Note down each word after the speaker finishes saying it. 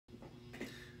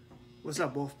What's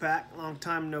up, Wolfpack? Long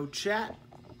time no chat.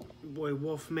 Your boy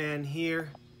Wolfman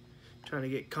here, trying to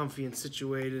get comfy and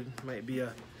situated. Might be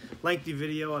a lengthy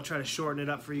video. I'll try to shorten it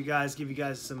up for you guys, give you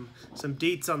guys some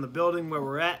deets on the building, where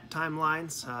we're at,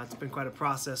 timelines. It's been quite a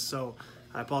process, so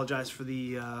I apologize for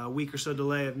the week or so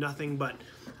delay of nothing, but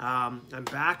I'm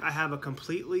back. I have a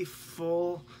completely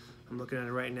full, I'm looking at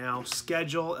it right now,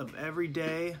 schedule of every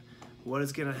day, what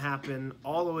is going to happen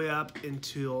all the way up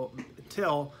until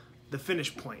the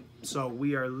finish point. So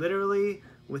we are literally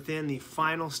within the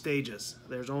final stages.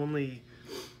 There's only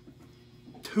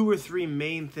 2 or 3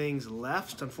 main things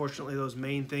left. Unfortunately, those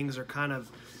main things are kind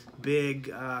of big,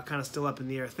 kind of still up in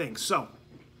the air things. So,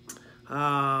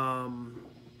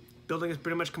 building is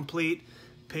pretty much complete.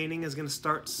 Painting is going to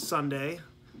start Sunday.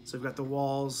 So we've got the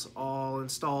walls all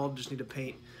installed. Just need to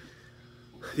paint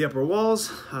the upper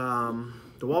walls,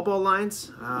 the wall ball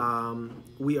lines.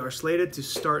 We are slated to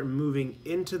start moving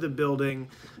into the building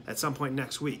at some point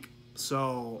next week.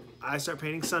 So I start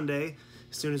painting Sunday.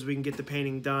 As soon as we can get the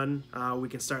painting done, we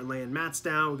can start laying mats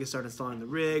down, we can start installing the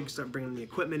rig, start bringing the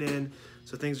equipment in.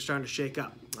 So things are starting to shake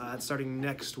up. It's starting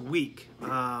next week.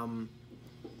 The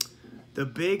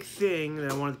big thing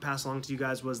that I wanted to pass along to you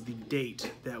guys was the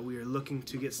date that we are looking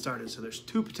to get started. So there's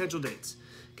 2 potential dates.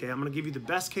 Okay, I'm gonna give you the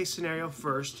best case scenario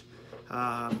first.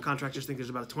 Contractors think there's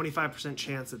about a 25%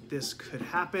 chance that this could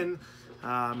happen.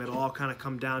 It'll all kind of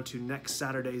come down to next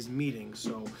Saturday's meeting.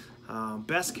 So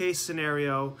best case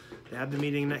scenario, they have the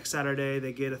meeting next Saturday,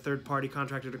 they get a third-party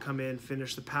contractor to come in,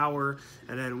 finish the power,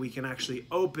 and then we can actually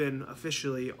open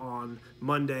officially on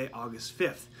Monday, August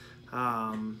 5th.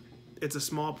 It's a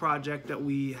small project that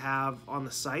we have on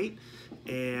the site,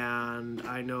 and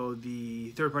I know the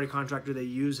third-party contractor they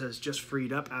use has just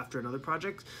freed up after another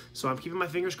project, so I'm keeping my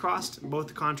fingers crossed. Both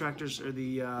the contractors or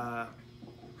the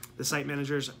site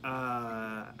managers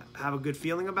have a good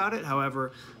feeling about it.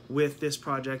 However, with this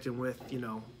project and with, you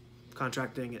know,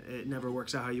 contracting, it never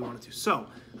works out how you want it to. So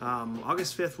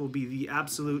August 5th will be the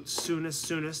absolute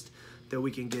soonest that we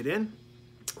can get in,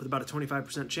 with about a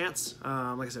 25% chance.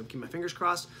 Like I said, keep my fingers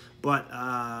crossed, but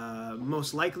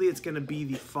most likely it's going to be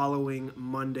the following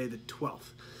Monday, the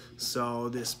 12th. So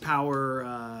this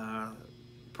power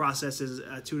process is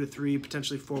a 2 to 3,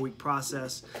 potentially 4-week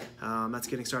process. That's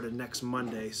getting started next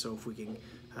Monday. So if we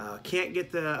can't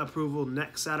get the approval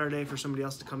next Saturday for somebody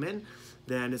else to come in,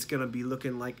 then it's going to be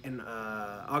looking like in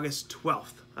August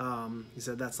 12th. He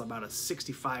said that's about a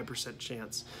 65%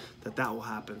 chance that that will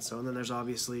happen. So, and then there's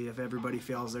obviously, if everybody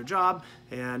fails their job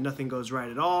and nothing goes right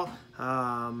at all,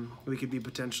 we could be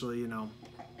potentially, you know,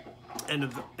 end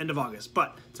of August.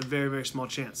 But it's a very, very small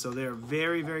chance. So they're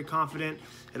very, very confident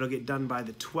it'll get done by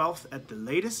the 12th at the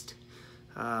latest.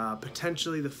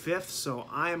 Potentially the 5th, so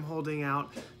I am holding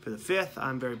out for the 5th.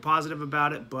 I'm very positive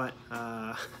about it, but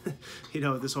you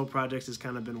know, this whole project has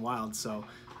kind of been wild, so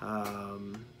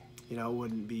you know, it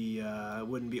wouldn't be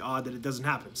odd that it doesn't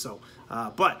happen. So,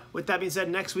 but with that being said,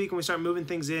 next week when we start moving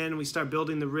things in, we start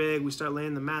building the rig, we start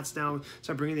laying the mats down,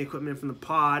 start bringing the equipment in from the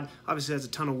pod. Obviously, that's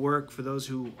a ton of work for those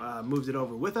who moved it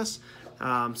over with us.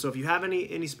 So if you have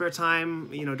any spare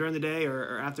time, you know, during the day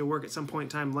or after work at some point in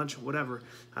time, lunch, whatever,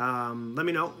 let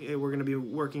me know. We're going to be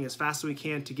working as fast as we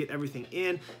can to get everything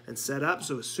in and set up.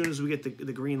 So as soon as we get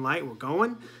the green light, we're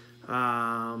going.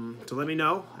 So let me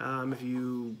know if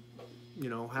you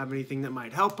know, have anything that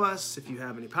might help us, if you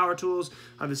have any power tools.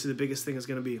 Obviously, the biggest thing is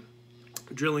going to be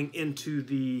drilling into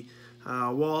the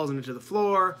walls and into the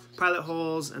floor, pilot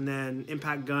holes, and then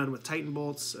impact gun with Titan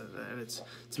bolts. And it's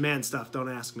man stuff, don't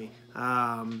ask me.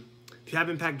 If you have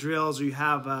impact drills, or you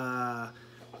have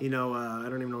you know, I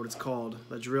don't even know what it's called,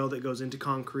 a drill that goes into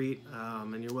concrete,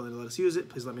 and you're willing to let us use it,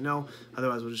 please let me know.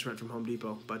 Otherwise, we'll just rent from Home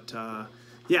Depot. But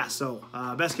yeah, so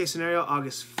best case scenario,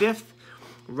 August 5th,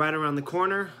 right around the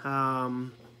corner.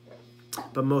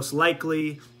 But most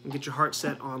likely, get your heart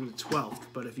set on the 12th.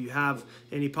 But if you have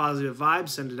any positive vibes,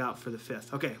 send it out for the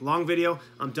 5th. Okay, long video.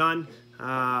 I'm done.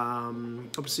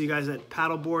 Hope to see you guys at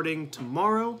paddleboarding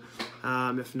tomorrow.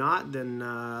 If not, then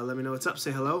let me know what's up.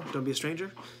 Say hello. Don't be a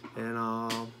stranger. And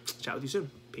I'll chat with you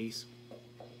soon. Peace.